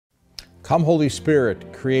Come, Holy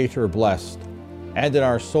Spirit, Creator blessed, and in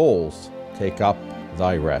our souls take up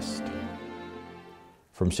thy rest.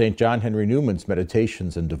 From St. John Henry Newman's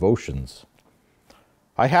Meditations and Devotions.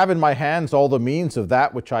 I have in my hands all the means of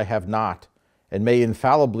that which I have not, and may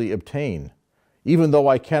infallibly obtain, even though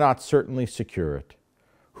I cannot certainly secure it.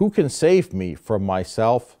 Who can save me from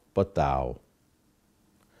myself but thou?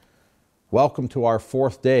 Welcome to our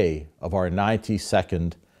fourth day of our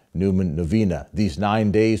 92nd Newman Novena, these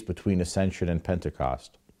 9 days between Ascension and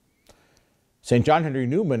Pentecost. St. John Henry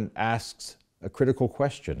Newman asks a critical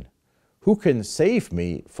question. Who can save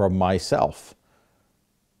me from myself?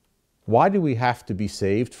 Why do we have to be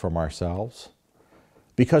saved from ourselves?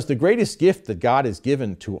 Because the greatest gift that God has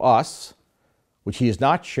given to us, which he has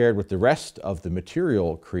not shared with the rest of the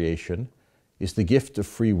material creation, is the gift of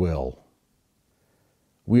free will.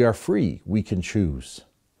 We are free, we can choose.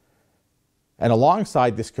 And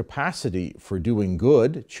alongside this capacity for doing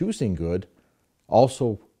good, choosing good,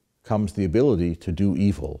 also comes the ability to do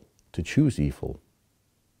evil, to choose evil.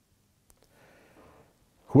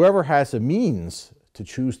 Whoever has a means to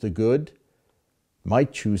choose the good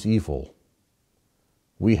might choose evil.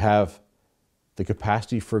 We have the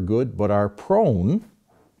capacity for good, but are prone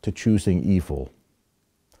to choosing evil.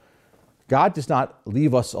 God does not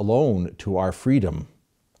leave us alone to our freedom,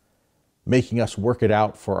 making us work it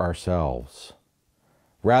out for ourselves.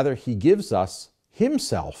 Rather, he gives us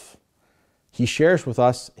himself. He shares with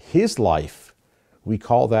us his life. We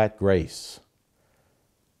call that grace.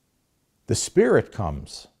 The Spirit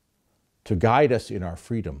comes to guide us in our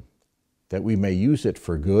freedom, that we may use it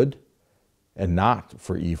for good and not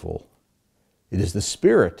for evil. It is the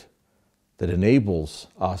Spirit that enables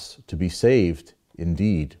us to be saved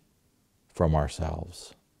indeed from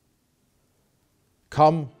ourselves.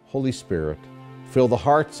 Come, Holy Spirit, fill the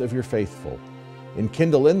hearts of your faithful,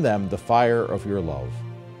 enkindle in them the fire of your love.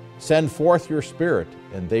 Send forth your Spirit,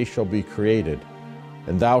 and they shall be created,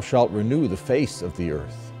 and thou shalt renew the face of the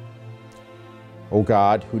earth. O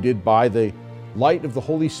God, who did by the light of the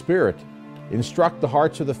Holy Spirit instruct the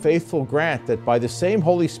hearts of the faithful, grant that by the same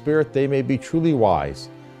Holy Spirit they may be truly wise,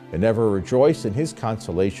 and ever rejoice in his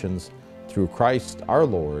consolations, through Christ our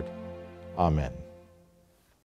Lord. Amen.